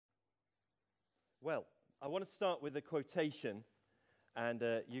Well, I want to start with a quotation, and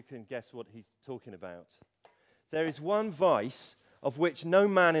you can guess what he's talking about. There is one vice of which no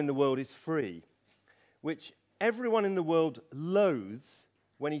man in the world is free, which everyone in the world loathes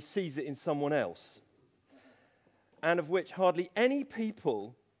when he sees it in someone else, and of which hardly any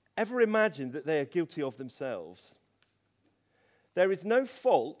people ever imagine that they are guilty of themselves. There is no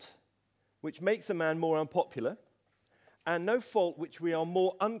fault which makes a man more unpopular, and no fault which we are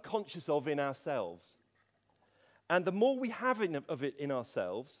more unconscious of in ourselves. And the more we have of it in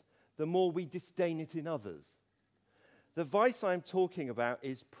ourselves, the more we disdain it in others. The vice I'm talking about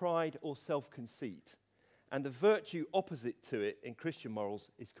is pride or self-conceit, and the virtue opposite to it in Christian morals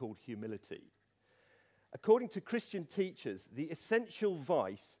is called humility. According to Christian teachers, the essential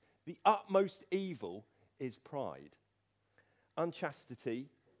vice, the utmost evil, is pride. Unchastity,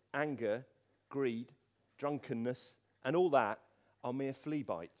 anger, greed, drunkenness, and all that are mere flea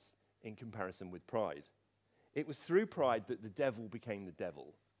bites in comparison with pride. It was through pride that the devil became the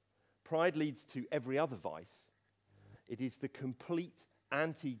devil. Pride leads to every other vice. It is the complete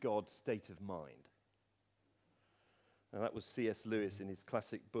anti-God state of mind. Now that was C.S. Lewis in his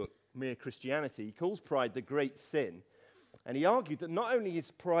classic book, Mere Christianity. He calls pride the great sin. And he argued that not only is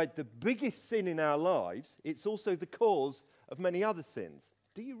pride the biggest sin in our lives, it's also the cause of many other sins.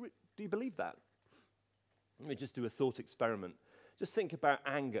 Do you believe that? Let me just do a thought experiment. Just think about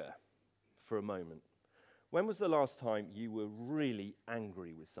anger for a moment. When was the last time you were really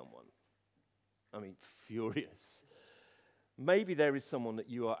angry with someone? I mean, furious. Maybe there is someone that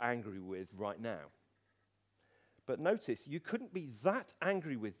you are angry with right now. But notice, you couldn't be that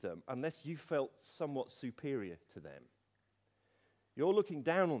angry with them unless you felt somewhat superior to them. You're looking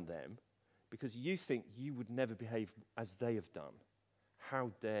down on them because you think you would never behave as they have done.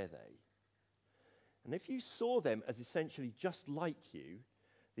 How dare they? And if you saw them as essentially just like you,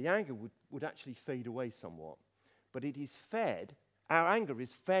 the anger would actually fade away somewhat. But it is fed, our anger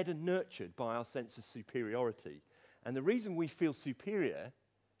is fed and nurtured by our sense of superiority. And the reason we feel superior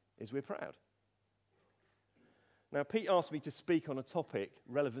is we're proud. Now, Pete asked me to speak on a topic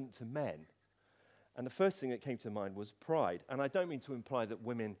relevant to men. And the first thing that came to mind was pride. And I don't mean to imply that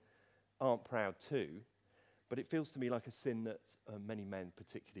women aren't proud too, but it feels to me like a sin that many men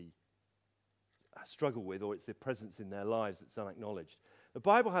particularly struggle with, or it's their presence in their lives that's unacknowledged. The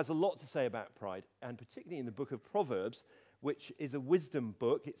Bible has a lot to say about pride, and particularly in the book of Proverbs, which is a wisdom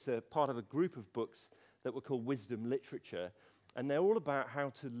book. It's a part of a group of books that were called wisdom literature, and they're all about how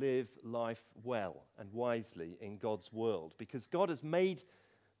to live life well and wisely in God's world, because God has made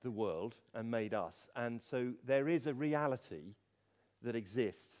the world and made us, and so there is a reality that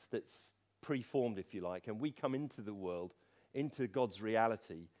exists that's preformed, if you like, and we come into the world, into God's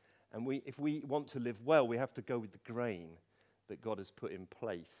reality. And if we want to live well, we have to go with the grain that God has put in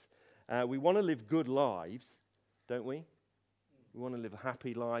place. We want to live good lives, don't we? We want to live a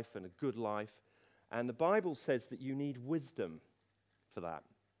happy life and a good life. And the Bible says that you need wisdom for that.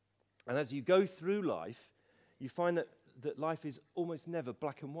 And as you go through life, you find that life is almost never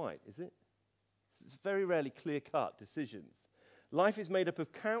black and white, is it? It's very rarely clear-cut decisions. Life is made up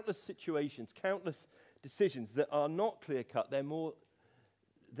of countless situations, countless decisions that are not clear-cut.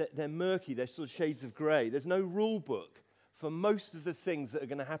 They're murky, they're sort of shades of grey. There's no rule book for most of the things that are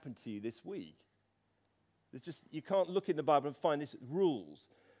going to happen to you this week. You can't look in the Bible and find these rules.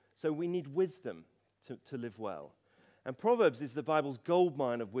 So we need wisdom to live well. And Proverbs is the Bible's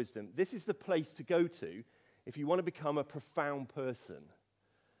goldmine of wisdom. This is the place to go to if you want to become a profound person.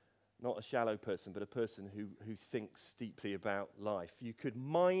 Not a shallow person, but a person who thinks deeply about life. You could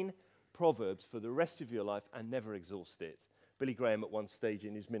mine Proverbs for the rest of your life and never exhaust it. Billy Graham at one stage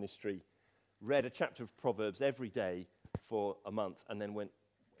in his ministry read a chapter of Proverbs every day for a month and then went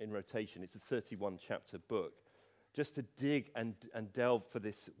in rotation. It's a 31-chapter book, just to dig and delve for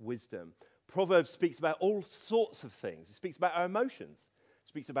this wisdom. Proverbs speaks about all sorts of things. It speaks about our emotions. It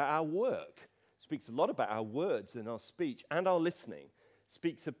speaks about our work. It speaks a lot about our words and our speech and our listening. It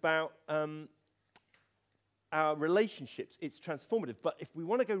speaks about our relationships. It's transformative. But if we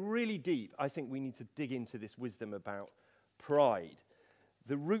want to go really deep, I think we need to dig into this wisdom about pride,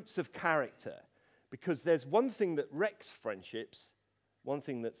 the roots of character, because there's one thing that wrecks friendships, one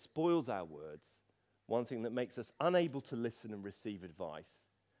thing that spoils our words, one thing that makes us unable to listen and receive advice,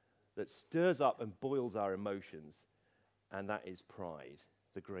 that stirs up and boils our emotions, and that is pride,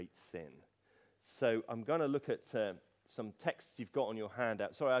 the great sin. So I'm going to look at some texts you've got on your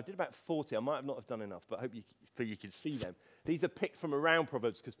handout. Sorry, I did about 40. I might have not have done enough, but I hope you can see them. These are picked from around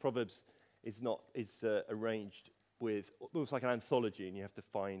Proverbs, because Proverbs is arranged with almost like an anthology, and you have to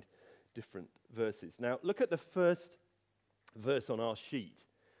find different verses. Now, look at the first verse on our sheet.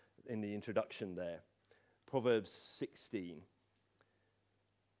 in the introduction there. Proverbs 16.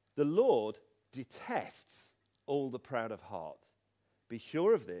 The Lord detests all the proud of heart. Be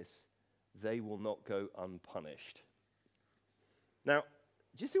sure of this, they will not go unpunished. Now,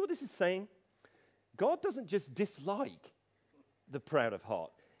 do you see what this is saying? God doesn't just dislike the proud of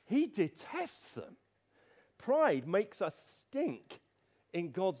heart. He detests them. Pride makes us stink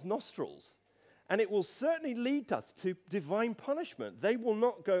in God's nostrils. And it will certainly lead us to divine punishment. They will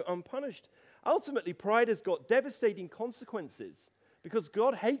not go unpunished. Ultimately, pride has got devastating consequences because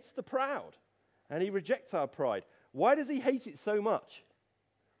God hates the proud and he rejects our pride. Why does he hate it so much?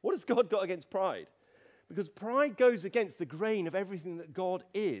 What has God got against pride? Because pride goes against the grain of everything that God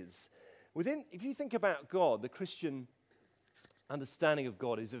is. If you think about God, the Christian understanding of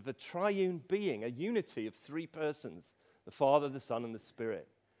God is of a triune being, a unity of three persons, the Father, the Son, and the Spirit,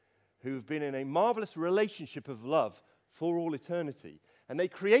 who have been in a marvelous relationship of love for all eternity. And they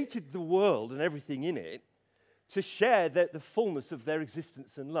created the world and everything in it to share the fullness of their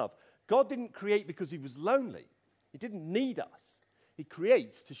existence and love. God didn't create because he was lonely. He didn't need us. He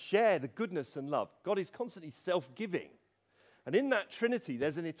creates to share the goodness and love. God is constantly self-giving. And in that Trinity,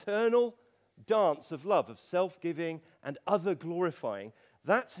 there's an eternal dance of love, of self-giving and other glorifying.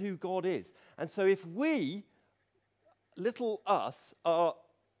 That's who God is. And so if we, little us, are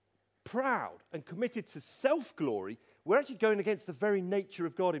proud and committed to self-glory, we're actually going against the very nature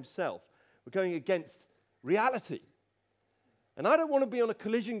of God himself. We're going against reality. And I don't want to be on a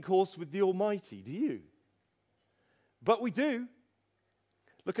collision course with the Almighty, do you? But we do.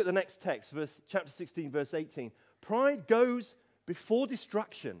 Look at the next text, chapter 16, verse 18. Pride goes before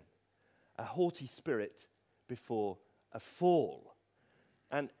destruction, a haughty spirit before a fall.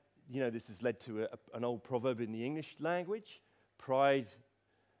 And, this has led to an old proverb in the English language. Pride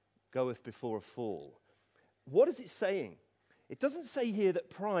goeth before a fall. What is it saying? It doesn't say here that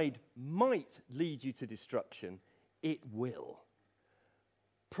pride might lead you to destruction. It will.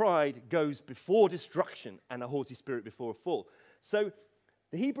 Pride goes before destruction and a haughty spirit before a fall. So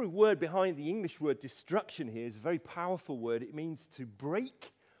the Hebrew word behind the English word destruction here is a very powerful word. It means to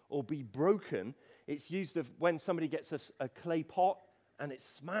break or be broken. It's used of when somebody gets a clay pot and it's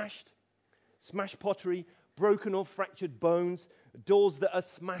smashed. Smashed pottery, broken or fractured bones, doors that are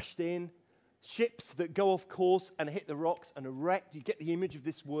smashed in, ships that go off course and hit the rocks and are wrecked. You get the image of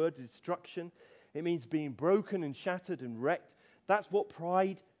this word, destruction. It means being broken and shattered and wrecked. That's what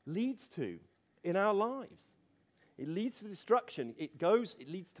pride leads to in our lives. It leads to destruction. It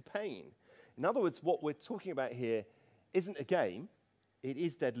leads to pain. In other words, what we're talking about here isn't a game. It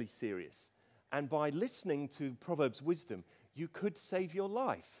is deadly serious. And by listening to Proverbs' wisdom, you could save your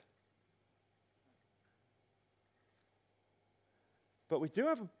life. But we do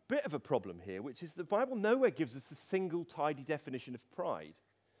have a bit of a problem here, which is the Bible nowhere gives us a single tidy definition of pride.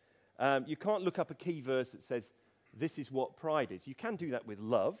 You can't look up a key verse that says, this is what pride is. You can do that with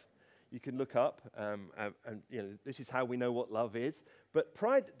love. You can look up, this is how we know what love is. But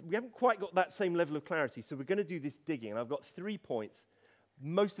pride, we haven't quite got that same level of clarity, so we're going to do this digging. And I've got 3 points.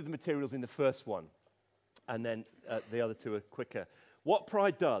 Most of the material's in the first one, and then the other 2 are quicker. What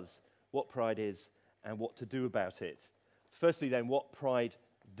pride does, what pride is, and what to do about it. Firstly, then, what pride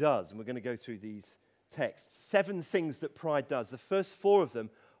does. And we're going to go through these texts. 7 things that pride does. The first 4 of them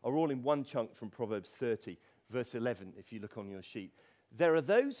are all in one chunk from Proverbs 30, verse 11, if you look on your sheet. There are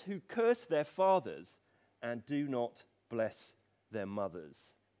those who curse their fathers and do not bless their mothers.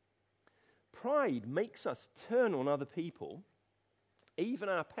 Pride makes us turn on other people, even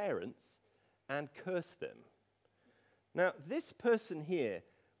our parents, and curse them. Now, this person here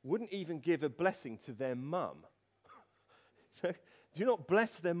wouldn't even give a blessing to their mum. Do not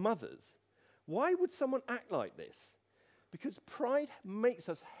bless their mothers. Why would someone act like this? Because pride makes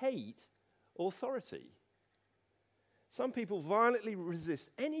us hate authority. Some people violently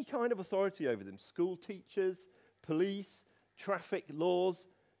resist any kind of authority over them. School teachers, police, traffic laws,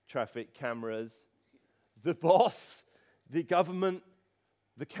 traffic cameras, the boss, the government,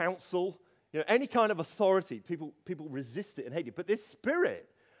 the council, any kind of authority. People resist it and hate it. But this spirit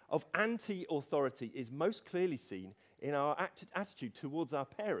of anti-authority is most clearly seen in our attitude towards our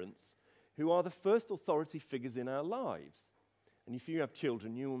parents, who are the first authority figures in our lives. And if you have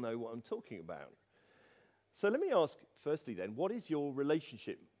children, you will know what I'm talking about. So let me ask, firstly then, what is your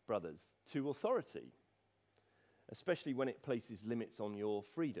relationship, brothers, to authority? Especially when it places limits on your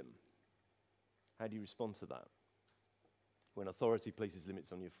freedom. How do you respond to that? When authority places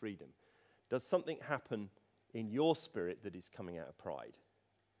limits on your freedom. Does something happen in your spirit that is coming out of pride?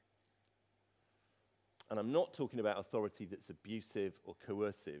 And I'm not talking about authority that's abusive or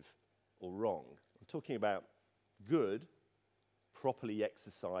coercive or wrong. I'm talking about good properly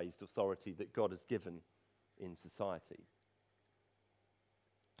exercised authority that God has given in society.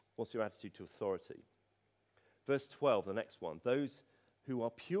 What's your attitude to authority? Verse 12, the next one. Those who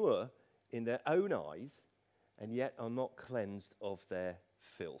are pure in their own eyes and yet are not cleansed of their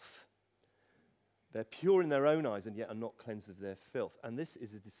filth. They're pure in their own eyes and yet are not cleansed of their filth. And this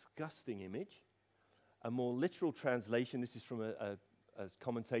is a disgusting image. A more literal translation, this is from a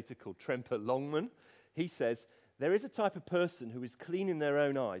commentator called Tremper Longman. He says, there is a type of person who is clean in their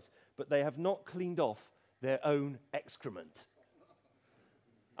own eyes, but they have not cleaned off their own excrement.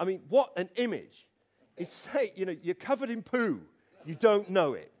 I mean, what an image. It's say, you're covered in poo. You don't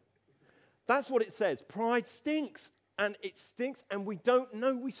know it. That's what it says. Pride stinks, and it stinks, and we don't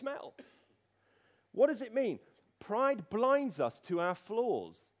know we smell. What does it mean? Pride blinds us to our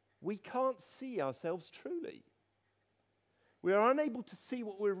flaws. We can't see ourselves truly. We are unable to see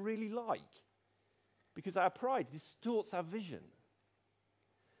what we're really like because our pride distorts our vision.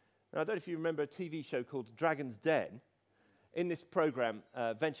 Now, I don't know if you remember a TV show called Dragon's Den. In this program,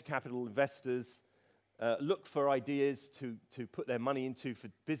 venture capital investors look for ideas to put their money into for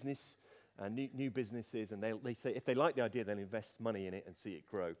business, new businesses, and they say if they like the idea, they'll invest money in it and see it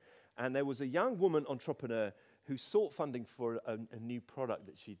grow. And there was a young woman entrepreneur who sought funding for a new product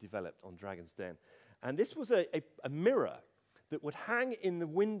that she developed on Dragon's Den. And this was a mirror that would hang in the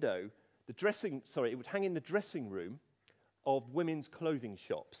window, it would hang in the dressing room of women's clothing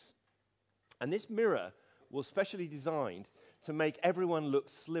shops. And this mirror was specially designed to make everyone look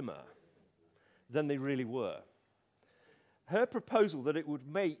slimmer than they really were. Her proposal that it would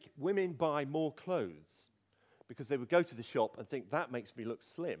make women buy more clothes because they would go to the shop and think, that makes me look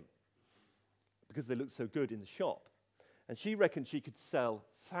slim because they look so good in the shop. And she reckoned she could sell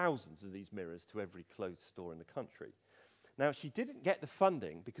thousands of these mirrors to every clothes store in the country. Now, she didn't get the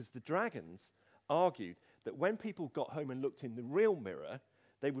funding because the dragons argued that when people got home and looked in the real mirror,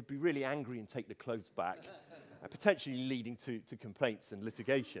 they would be really angry and take the clothes back, potentially leading to complaints and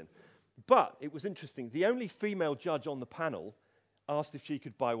litigation. But it was interesting. The only female judge on the panel asked if she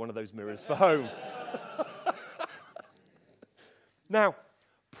could buy one of those mirrors for home. Now,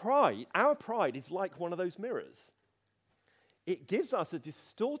 our pride is like one of those mirrors. It gives us a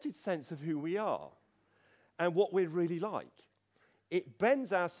distorted sense of who we are and what we're really like. It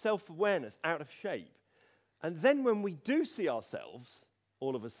bends our self-awareness out of shape. And then when we do see ourselves,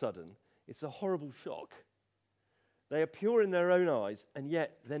 all of a sudden, it's a horrible shock. They are pure in their own eyes, and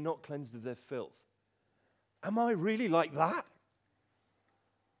yet they're not cleansed of their filth. Am I really like that?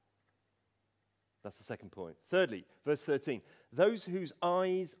 That's the second point. Thirdly, verse 13. Those whose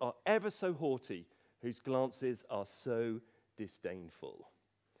eyes are ever so haughty, whose glances are so disdainful.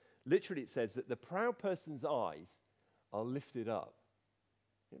 Literally, it says that the proud person's eyes are lifted up.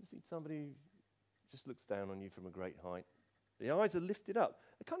 You ever seen somebody who just looks down on you from a great height? The eyes are lifted up.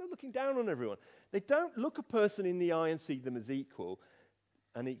 They're kind of looking down on everyone. They don't look a person in the eye and see them as equal,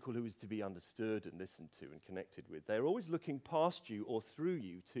 an equal who is to be understood and listened to and connected with. They're always looking past you or through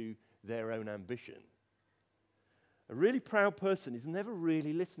you to their own ambition. A really proud person is never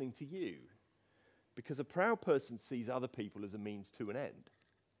really listening to you because a proud person sees other people as a means to an end.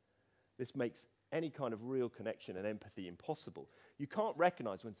 This makes any kind of real connection and empathy impossible. You can't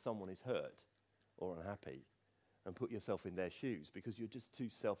recognize when someone is hurt or unhappy and put yourself in their shoes because you're just too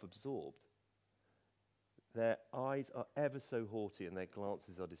self-absorbed. Their eyes are ever so haughty and their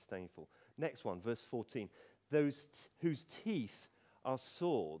glances are disdainful. Next one, verse 14. Those whose teeth are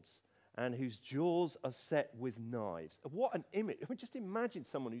swords and whose jaws are set with knives. What an image. I mean, just imagine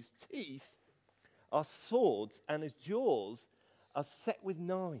someone whose teeth are swords and his jaws are set with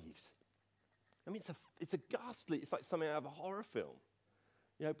knives. I mean, it's a ghastly, it's like something out of a horror film.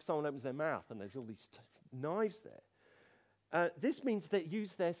 You know, someone opens their mouth and there's all these knives there. This means they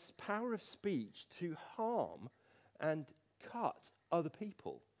use their power of speech to harm and cut other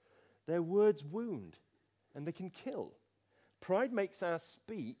people. Their words wound and they can kill. Pride makes our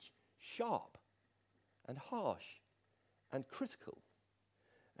speech sharp and harsh and critical.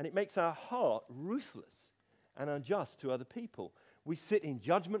 And it makes our heart ruthless and unjust to other people. We sit in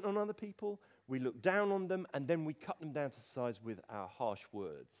judgment on other people, we look down on them, and then we cut them down to size with our harsh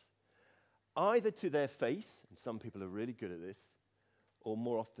words. Either to their face, and some people are really good at this, or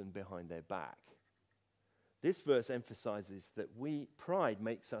more often behind their back. This verse emphasizes that pride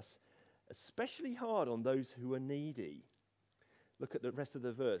makes us especially hard on those who are needy. Look at the rest of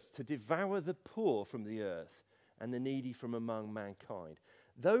the verse. To devour the poor from the earth and the needy from among mankind.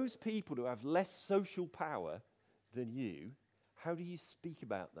 Those people who have less social power than you, how do you speak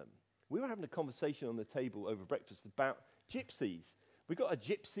about them? We were having a conversation on the table over breakfast about gypsies. We've got a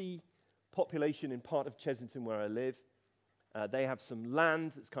gypsy population in part of Chessington where I live, They have some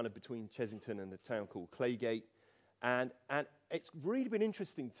land that's kind of between Chessington and a town called Claygate. And it's really been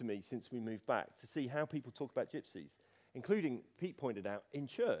interesting to me since we moved back to see how people talk about gypsies, including, Pete pointed out, in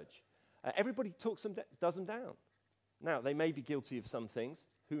church. Everybody does them down. Now, they may be guilty of some things,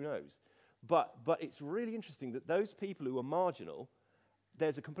 who knows? But it's really interesting that those people who are marginal,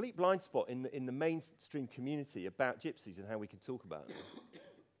 there's a complete blind spot in the mainstream community about gypsies and how we can talk about them.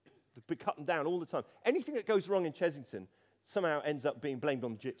 They cut them down all the time. Anything that goes wrong in Chessington somehow ends up being blamed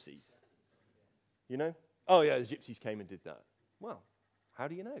on the gypsies. You know? Oh, yeah, the gypsies came and did that. Well, how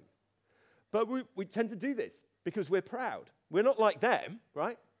do you know? But we tend to do this because we're proud. We're not like them,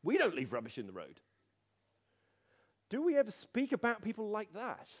 right? We don't leave rubbish in the road. Do we ever speak about people like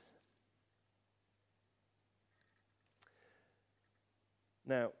that?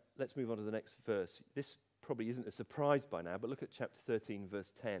 Now, let's move on to the next verse. This probably isn't a surprise by now, but look at chapter 13,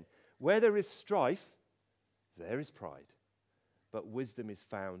 verse 10. Where there is strife, there is pride. But wisdom is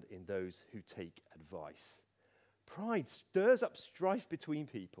found in those who take advice. Pride stirs up strife between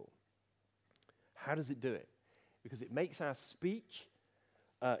people. How does it do it? Because it makes our speech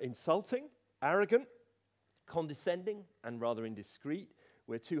insulting, arrogant, condescending, and rather indiscreet.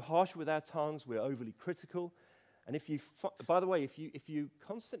 We're too harsh with our tongues. We're overly critical. And by the way, if you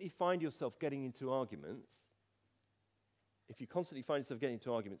constantly find yourself getting into arguments,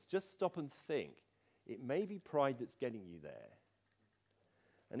 just stop and think. It may be pride that's getting you there.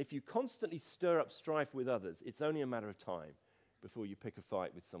 And if you constantly stir up strife with others, it's only a matter of time before you pick a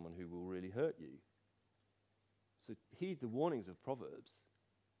fight with someone who will really hurt you. So heed the warnings of Proverbs.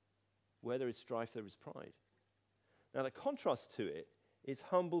 Where there is strife, there is pride. Now, the contrast to it is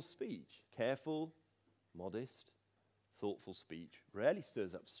humble speech. Careful, modest, thoughtful speech rarely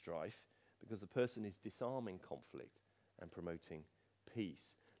stirs up strife because the person is disarming conflict and promoting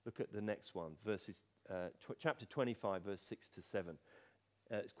peace. Look at the next one, chapter 25, verse 6 to 7.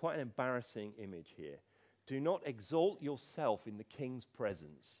 It's quite an embarrassing image here. Do not exalt yourself in the king's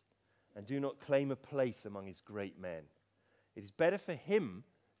presence, and do not claim a place among his great men. It is better for him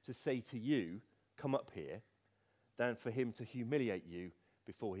to say to you, come up here, than for him to humiliate you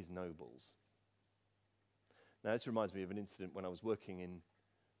before his nobles. Now, this reminds me of an incident when I was working in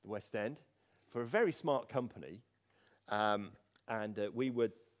the West End for a very smart company, and we were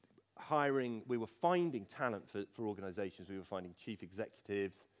finding talent for organizations. We were finding chief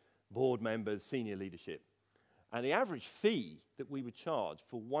executives, board members, senior leadership. And the average fee that we would charge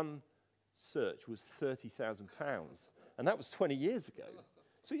for one search was £30,000. And that was 20 years ago.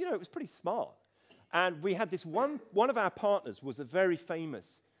 So, it was pretty smart. And we had this one of our partners was a very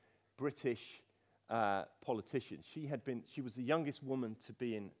famous British politician. She was the youngest woman to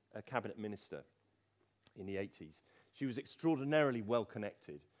be in a cabinet minister in the 80s. She was extraordinarily well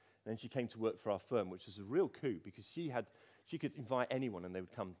connected. And then she came to work for our firm, which was a real coup because she could invite anyone and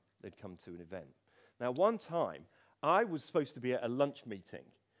they'd come to an event. Now, one time, I was supposed to be at a lunch meeting,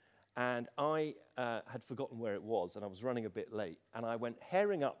 and I had forgotten where it was, and I was running a bit late, and I went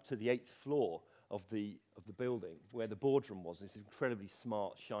herring up to the 8th floor of the building where the boardroom was, this incredibly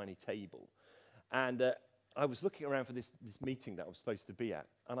smart, shiny table. And I was looking around for this meeting that I was supposed to be at,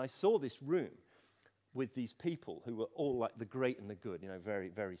 and I saw this room with these people who were all like the great and the good, very,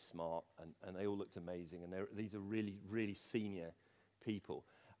 very smart, and they all looked amazing, and these are really, really senior people.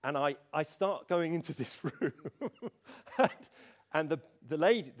 And I start going into this room, and the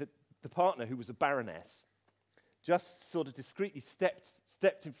lady, the partner, who was a baroness, just sort of discreetly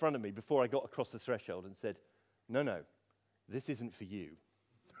stepped in front of me before I got across the threshold and said, no, this isn't for you.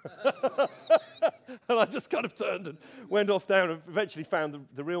 And I just kind of turned and went off down and eventually found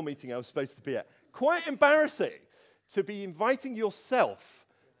the real meeting I was supposed to be at. Quite embarrassing to be inviting yourself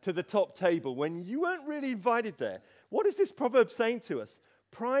to the top table when you weren't really invited there. What is this proverb saying to us?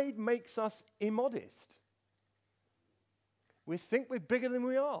 Pride makes us immodest. We think we're bigger than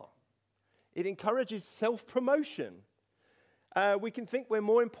we are. It encourages self-promotion. We can think we're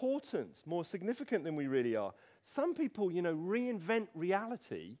more important, more significant than we really are. Some people, reinvent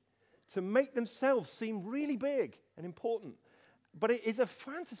reality to make themselves seem really big and important. But it is a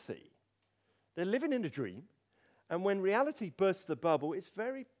fantasy. They're living in a dream, and when reality bursts the bubble, it's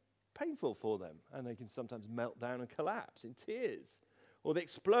very painful for them, and they can sometimes melt down and collapse in tears, or they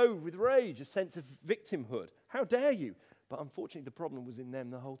explode with rage, a sense of victimhood. How dare you? But unfortunately, the problem was in them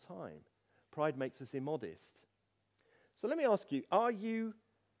the whole time. Pride makes us immodest. So let me ask you, are you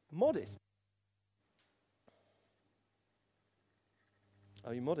modest?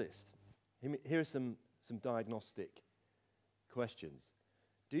 Are you modest? Here are some diagnostic questions.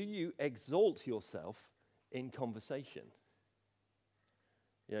 Do you exalt yourself in conversation?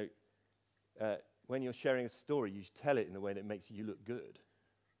 When when you're sharing a story, you tell it in a way that makes you look good?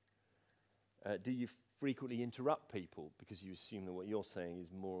 Do you frequently interrupt people because you assume that what you're saying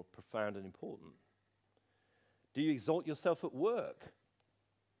is more profound and important? Do you exalt yourself at work?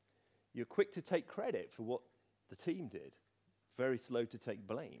 You're quick to take credit for what the team did, very slow to take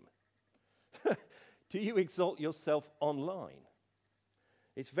blame. Do you exalt yourself online?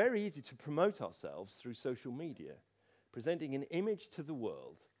 It's very easy to promote ourselves through social media, presenting an image to the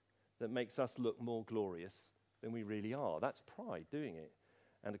world that makes us look more glorious than we really are. That's pride doing it.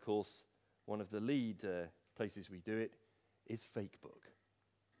 And of course, one of the lead places we do it is Facebook.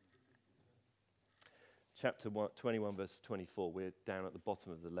 Chapter 21, verse 24, we're down at the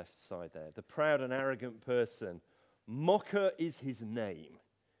bottom of the left side there. The proud and arrogant person, mocker is his name,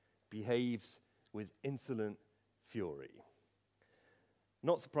 behaves with insolent fury.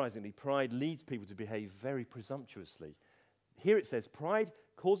 Not surprisingly, pride leads people to behave very presumptuously. Here it says, pride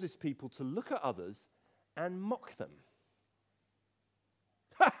causes people to look at others and mock them.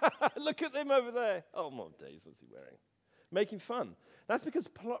 Look at them over there. Oh, my days, what's he wearing? Making fun. That's because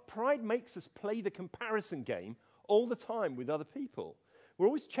pride makes us play the comparison game all the time with other people. We're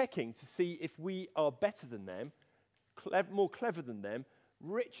always checking to see if we are better than them, more clever than them,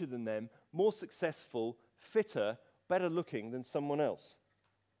 richer than them, more successful, fitter, better looking than someone else.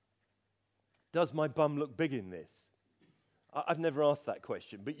 Does my bum look big in this? I've never asked that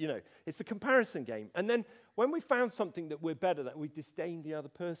question, but it's a comparison game. And then when we found something that we're better at, we disdain the other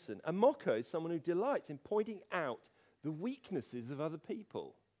person. A mocker is someone who delights in pointing out the weaknesses of other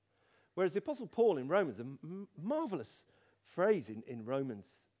people. Whereas the Apostle Paul in Romans, a marvelous phrase in Romans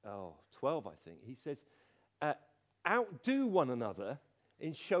 12, I think, he says, outdo one another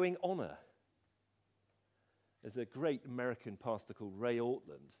in showing honor. There's a great American pastor called Ray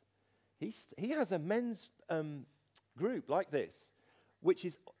Ortland. He has a men's group like this, which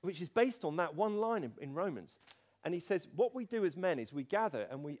is based on that one line in Romans. And he says, what we do as men is we gather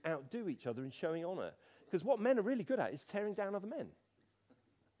and we outdo each other in showing honor. Because what men are really good at is tearing down other men.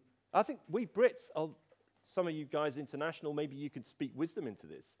 I think we Brits, some of you guys international, maybe you could speak wisdom into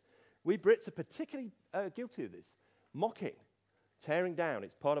this. We Brits are particularly guilty of this. Mocking, tearing down,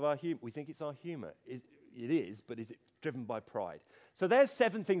 it's part of our humor. We think it's our humor. It is, but is it driven by pride? So there's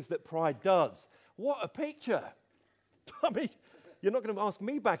 7 things that pride does. What a picture. I mean, you're not going to ask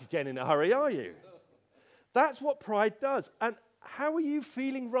me back again in a hurry, are you? That's what pride does. And how are you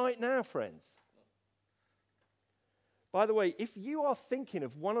feeling right now, friends? By the way, if you are thinking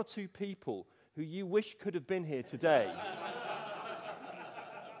of 1 or 2 people who you wish could have been here today,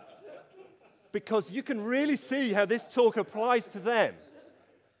 because you can really see how this talk applies to them,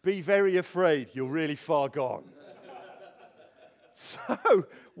 be very afraid you're really far gone. So,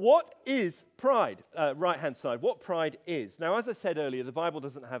 what is pride? Right-hand side, what pride is. Now, as I said earlier, the Bible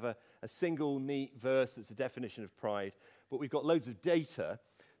doesn't have a single neat verse that's a definition of pride, but we've got loads of data.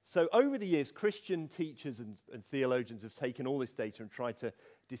 So over the years, Christian teachers and theologians have taken all this data and tried to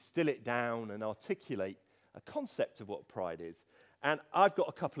distill it down and articulate a concept of what pride is. And I've got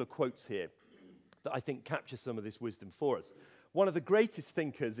a couple of quotes here that I think capture some of this wisdom for us. One of the greatest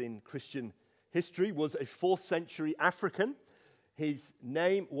thinkers in Christian history was a 4th century African. His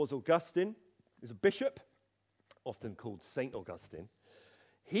name was Augustine. He's a bishop, often called Saint Augustine.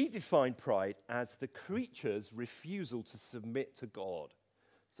 He defined pride as the creature's refusal to submit to God.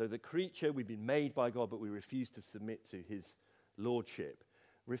 So the creature, we've been made by God, but we refuse to submit to his lordship.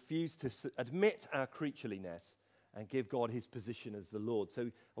 Refuse to admit our creatureliness and give God his position as the Lord.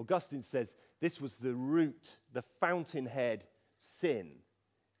 So Augustine says this was the root, the fountainhead sin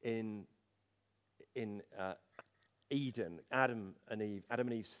in Eden. Adam and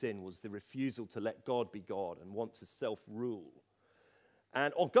Eve's sin was the refusal to let God be God and want to self-rule.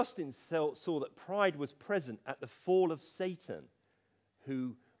 And Augustine saw that pride was present at the fall of Satan,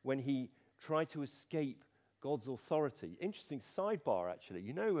 who, when he tried to escape God's authority. Interesting sidebar, actually.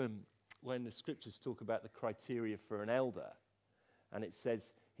 You know when the scriptures talk about the criteria for an elder, and it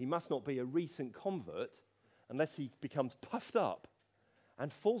says he must not be a recent convert unless he becomes puffed up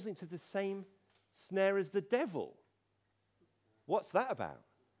and falls into the same snare as the devil. What's that about?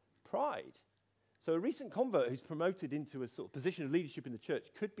 Pride. So a recent convert who's promoted into a sort of position of leadership in the church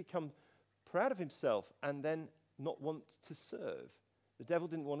could become proud of himself and then not want to serve. The devil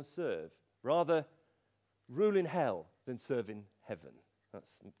didn't want to serve. Rather, rule in hell than serve in heaven. That's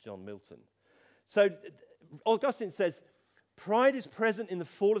John Milton. So Augustine says, pride is present in the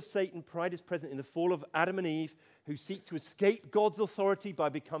fall of Satan. Pride is present in the fall of Adam and Eve, who seek to escape God's authority by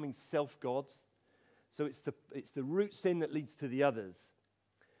becoming self-gods. So it's the root sin that leads to the others.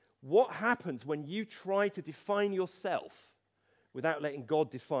 What happens when you try to define yourself without letting God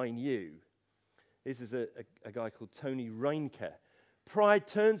define you? This is a guy called Tony Reinke. Pride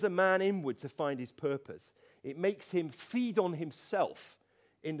turns a man inward to find his purpose. It makes him feed on himself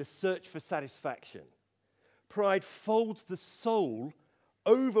in the search for satisfaction. Pride folds the soul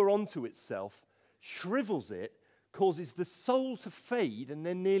over onto itself, shrivels it, causes the soul to fade and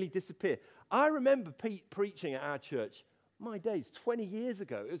then nearly disappear. I remember Pete preaching at our church, my days, 20 years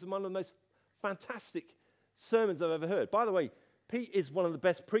ago. It was one of the most fantastic sermons I've ever heard. By the way, Pete is one of the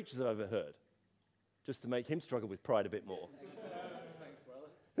best preachers I've ever heard, just to make him struggle with pride a bit more. Thanks,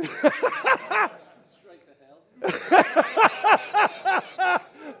 brother. Straight to hell.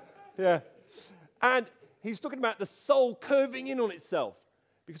 Yeah. And he's talking about the soul curving in on itself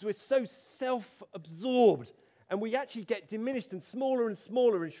because we're so self-absorbed and we actually get diminished and smaller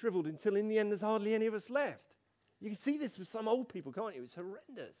and shriveled until in the end there's hardly any of us left. You can see this with some old people, can't you? It's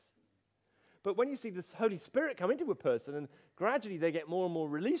horrendous. But when you see the Holy Spirit come into a person and gradually they get more and more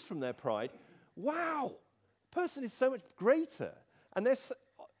released from their pride, wow, the person is so much greater. And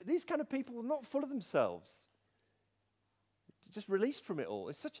these kind of people are not full of themselves, just released from it all.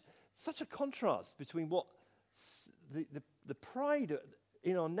 It's such a contrast between what the pride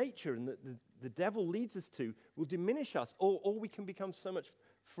in our nature and the devil leads us to will diminish us, or we can become so much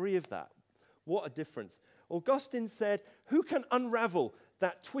free of that. What a difference. Augustine said, "Who can unravel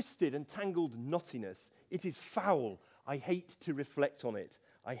that twisted and tangled knottiness? It is foul. I hate to reflect on it.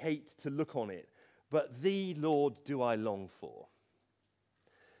 I hate to look on it. But thee, Lord, do I long for."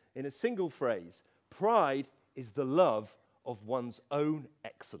 In a single phrase, pride is the love of one's own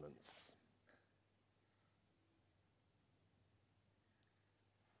excellence.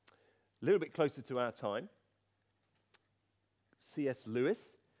 A little bit closer to our time, C.S.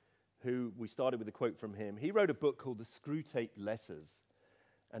 Lewis, who we started with a quote from him, he wrote a book called The Screwtape Letters,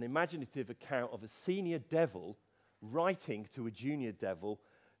 an imaginative account of a senior devil writing to a junior devil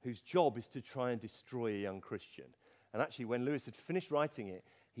whose job is to try and destroy a young Christian. And actually, when Lewis had finished writing it,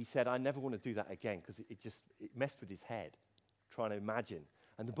 he said, "I never want to do that again," because it messed with his head, trying to imagine.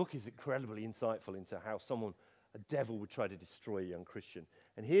 And the book is incredibly insightful into how a devil would try to destroy a young Christian.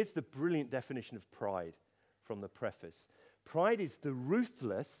 And here's the brilliant definition of pride from the preface. Pride is the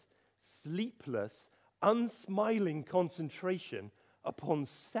ruthless, sleepless, unsmiling concentration upon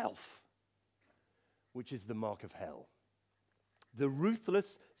self, which is the mark of hell. The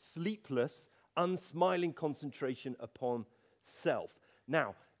ruthless, sleepless, unsmiling concentration upon self.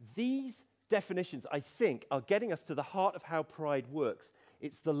 Now, these definitions, I think, are getting us to the heart of how pride works.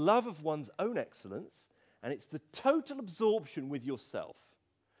 It's the love of one's own excellence, and it's the total absorption with yourself,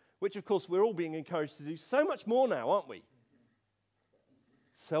 which, of course, we're all being encouraged to do so much more now, aren't we?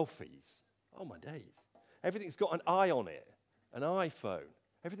 Selfies. Oh, my days. Everything's got an eye on it, an iPhone.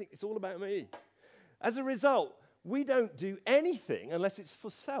 It's all about me. As a result, we don't do anything unless it's for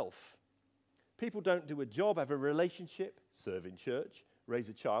self. People don't do a job, have a relationship, serve in church, raise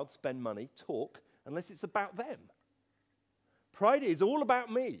a child, spend money, talk, unless it's about them. Pride is all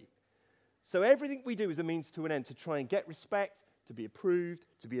about me. So everything we do is a means to an end, to try and get respect, to be approved,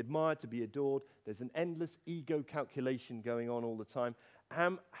 to be admired, to be adored. There's an endless ego calculation going on all the time.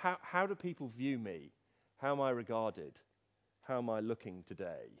 How do people view me? How am I regarded? How am I looking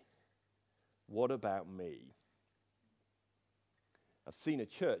today? What about me? I've seen a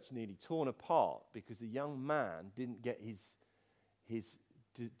church nearly torn apart because a young man didn't get his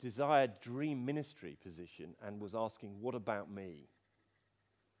desired dream ministry position and was asking, "What about me?"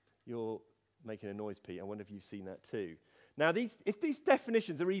 You're making a noise, Pete. I wonder if you've seen that too. Now, if these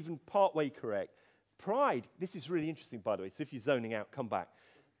definitions are even partway correct, pride, this is really interesting, by the way, so if you're zoning out, come back.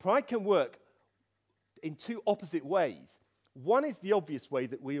 Pride can work in two opposite ways. One is the obvious way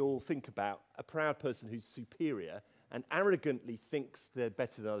that we all think about a proud person who's superior and arrogantly thinks they're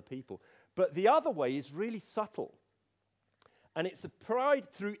better than other people. But the other way is really subtle. And it's a pride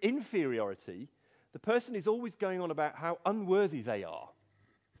through inferiority. The person is always going on about how unworthy they are.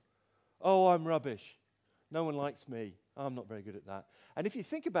 "Oh, I'm rubbish. No one likes me. I'm not very good at that." And if you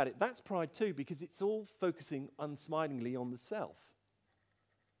think about it, that's pride too, because it's all focusing unsmilingly on the self.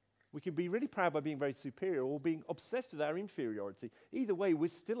 We can be really proud by being very superior or being obsessed with our inferiority. Either way, we're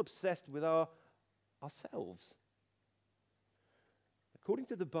still obsessed with ourselves. According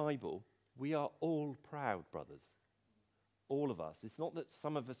to the Bible, we are all proud, brothers. All of us. It's not that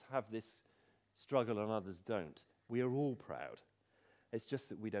some of us have this struggle and others don't. We are all proud. It's just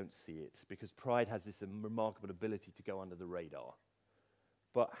that we don't see it, because pride has this remarkable ability to go under the radar.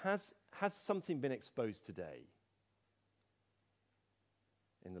 But has something been exposed today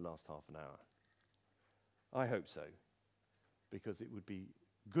in the last half an hour? I hope so, because it would be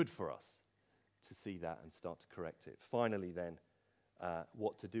good for us to see that and start to correct it. Finally then,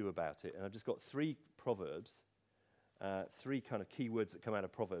 what to do about it. And I've just got 3 proverbs, 3 kind of key words that come out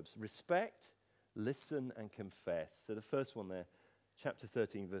of Proverbs. Respect, listen, and confess. So the first one there, chapter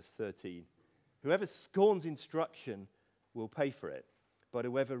 13, verse 13. Whoever scorns instruction will pay for it, but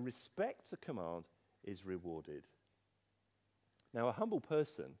whoever respects a command is rewarded. Now, a humble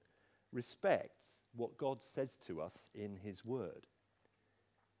person respects what God says to us in his word.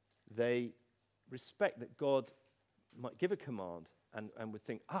 They respect that God might give a command and would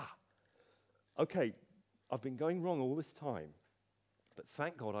think, okay, I've been going wrong all this time, but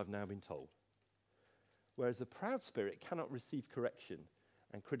thank God I've now been told. Whereas the proud spirit cannot receive correction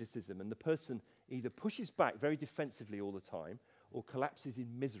and criticism, and the person either pushes back very defensively all the time or collapses in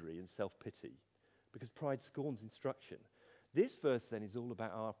misery and self-pity because pride scorns instruction. This verse then is all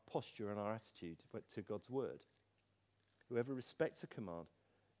about our posture and our attitude to God's word. Whoever respects a command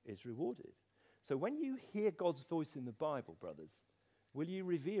is rewarded. So when you hear God's voice in the Bible, brothers, will you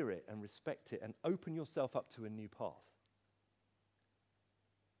revere it and respect it and open yourself up to a new path?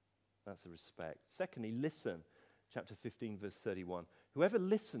 That's a respect. Secondly, listen. Chapter 15, verse 31. Whoever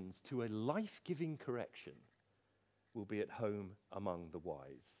listens to a life-giving correction will be at home among the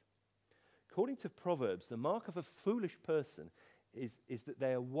wise. According to Proverbs, the mark of a foolish person is that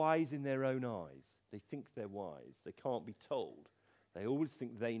they are wise in their own eyes. They think they're wise. They can't be told. They always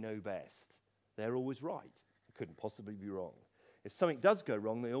think they know best. They're always right. They couldn't possibly be wrong. If something does go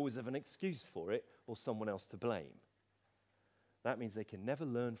wrong, they always have an excuse for it or someone else to blame. That means they can never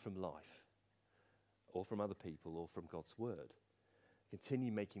learn from life or from other people or from God's word.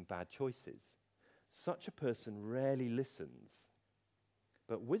 Continue making bad choices. Such a person rarely listens.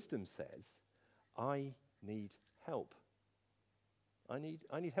 But wisdom says, I need help. I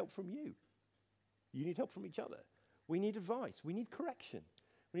need help from you. You need help from each other. We need advice. We need correction.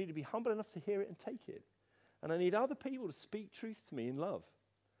 We need to be humble enough to hear it and take it. And I need other people to speak truth to me in love,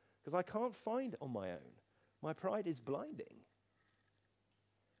 because I can't find it on my own. My pride is blinding.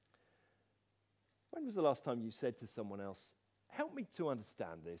 When was the last time you said to someone else, help me to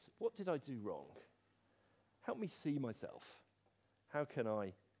understand this. What did I do wrong? Help me see myself. How can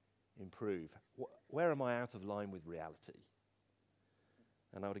I improve? Where am I out of line with reality?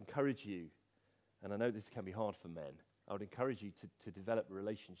 And I would encourage you, and I know this can be hard for men, I would encourage you to develop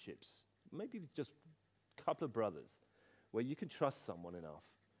relationships, maybe with just a couple of brothers, where you can trust someone enough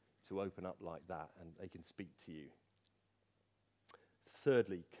to open up like that and they can speak to you.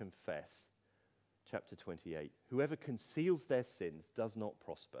 Thirdly, confess. Chapter 28. Whoever conceals their sins does not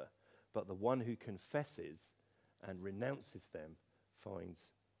prosper, but the one who confesses and renounces them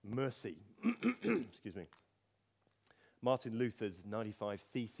finds mercy. Excuse me. Martin Luther's 95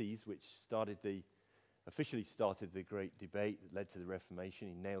 Theses, which officially started the great debate that led to the Reformation.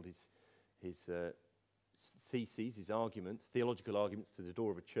 He nailed his theses, his arguments, theological arguments to the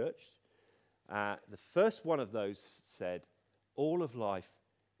door of a church. The first one of those said, all of life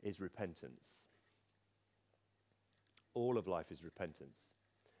is repentance. All of life is repentance.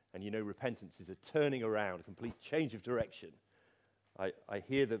 And you know, repentance is a turning around, a complete change of direction. I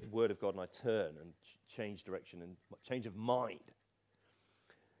hear the word of God and I turn and change direction and change of mind.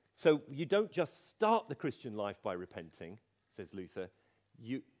 So you don't just start the Christian life by repenting, says Luther.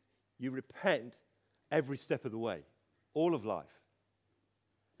 You repent every step of the way, all of life.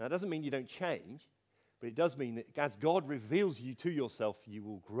 Now, it doesn't mean you don't change, but it does mean that as God reveals you to yourself, you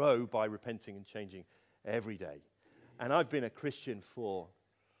will grow by repenting and changing every day. And I've been a Christian for,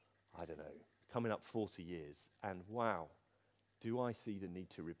 coming up 40 years. And wow, do I see the need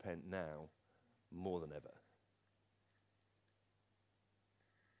to repent now more than ever.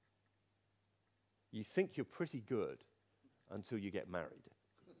 You think you're pretty good until you get married.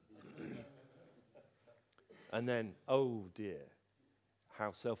 And then, oh dear,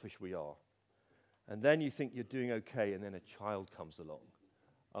 how selfish we are. And then you think you're doing okay, and then a child comes along.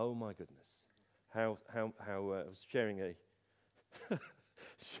 Oh my goodness. How I was sharing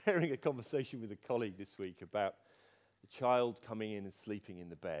a conversation with a colleague this week about the child coming in and sleeping in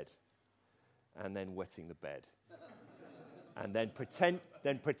the bed, and then wetting the bed, and then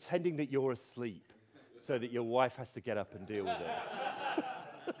pretending that you're asleep, so that your wife has to get up and deal with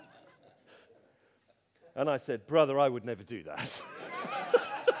it. And I said, brother, I would never do that.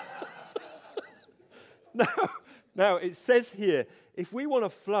 Now, it says here, if we want to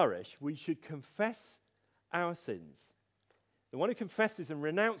flourish, we should confess our sins. The one who confesses and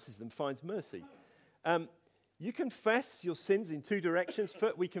renounces them finds mercy. You confess your sins in two directions.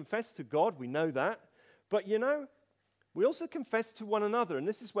 First, we confess to God, we know that. But we also confess to one another. And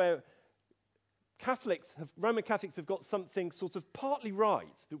this is where Roman Catholics have got something sort of partly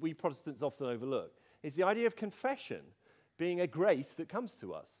right that we Protestants often overlook. It's the idea of confession. being a grace that comes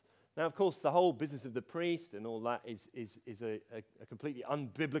to us. Now, of course, the whole business of the priest and all that is a completely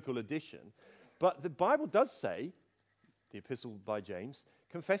unbiblical addition. But the Bible does say, the epistle by James,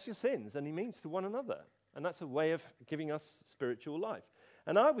 confess your sins, and he means to one another. And that's a way of giving us spiritual life.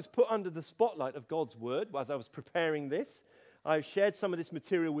 And I was put under the spotlight of God's word as I was preparing this. I shared some of this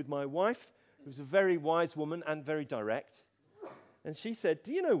material with my wife, who's a very wise woman and very direct. And she said,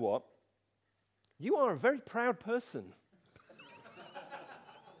 do you know what? You are a very proud person.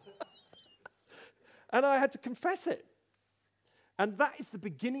 And I had to confess it. And that is the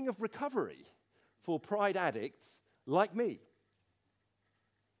beginning of recovery for pride addicts like me.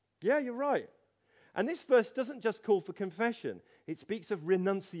 Yeah, you're right. And this verse doesn't just call for confession. It speaks of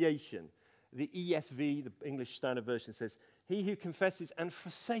renunciation. The ESV, the English Standard Version, says, he who confesses and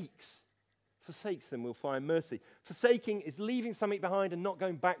forsakes them will find mercy. Forsaking is leaving something behind and not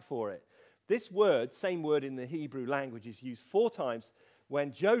going back for it. This word, same word in the Hebrew language, is used 4 times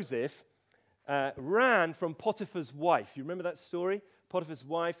when Joseph ran from Potiphar's wife. You remember that story? Potiphar's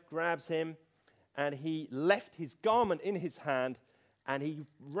wife grabs him, and he left his garment in his hand, and he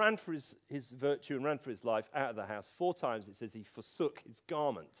ran for his virtue and ran for his life out of the house. 4 times it says he forsook his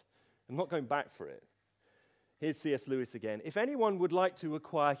garment. I'm not going back for it. Here's C.S. Lewis again. If anyone would like to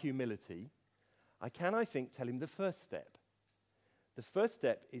acquire humility, I think, tell him the first step. The first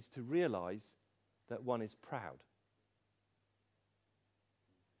step is to realize that one is proud.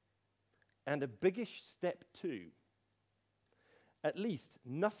 And a biggish step too. At least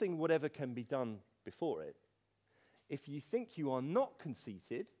nothing whatever can be done before it. If you think you are not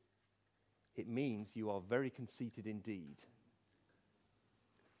conceited, it means you are very conceited indeed.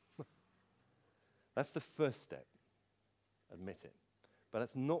 That's the first step. Admit it. But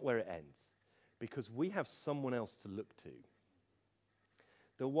that's not where it ends. Because we have someone else to look to.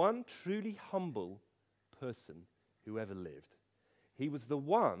 The one truly humble person who ever lived. He was the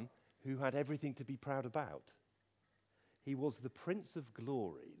one who had everything to be proud about. He was the Prince of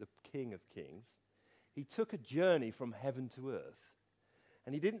Glory, the King of Kings. He took a journey from heaven to earth.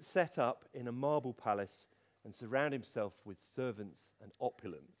 And he didn't set up in a marble palace and surround himself with servants and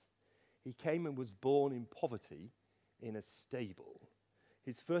opulence. He came and was born in poverty in a stable.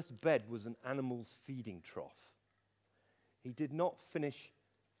 His first bed was an animal's feeding trough. He did not finish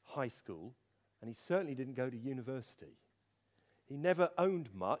high school, and he certainly didn't go to university. He never owned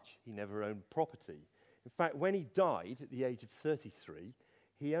much. He never owned property. In fact, when he died at the age of 33,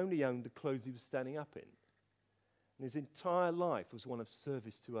 he only owned the clothes he was standing up in. And his entire life was one of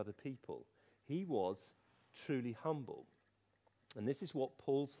service to other people. He was truly humble. And this is what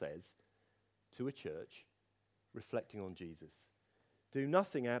Paul says to a church reflecting on Jesus. Do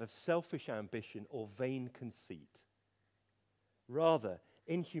nothing out of selfish ambition or vain conceit. Rather,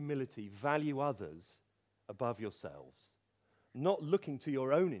 in humility, value others above yourselves, not looking to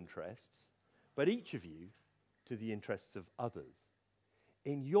your own interests, but each of you to the interests of others.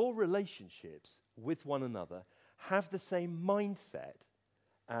 In your relationships with one another, have the same mindset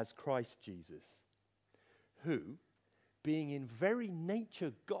as Christ Jesus, who, being in very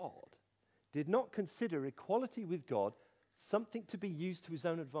nature God, did not consider equality with God something to be used to his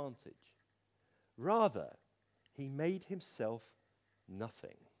own advantage. Rather, he made himself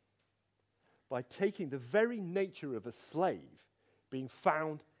nothing by taking the very nature of a slave, being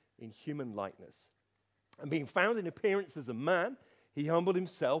found in human likeness. And being found in appearance as a man, he humbled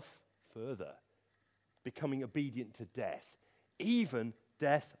himself further, becoming obedient to death, even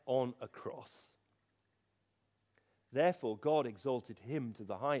death on a cross. Therefore, God exalted him to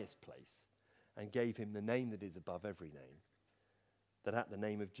the highest place and gave him the name that is above every name, that at the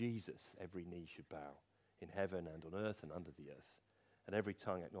name of Jesus every knee should bow in heaven and on earth and under the earth, and every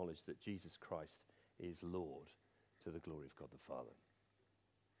tongue acknowledge that Jesus Christ is Lord, to the glory of God the Father.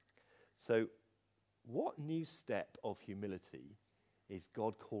 So, what new step of humility is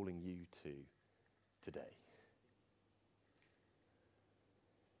God calling you to today?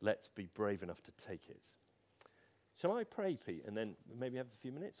 Let's be brave enough to take it. Shall I pray, Pete, and then maybe have a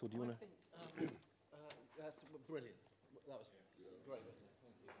few minutes, or do you want to? That's brilliant. That was great, wasn't it?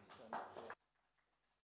 Thank you so much.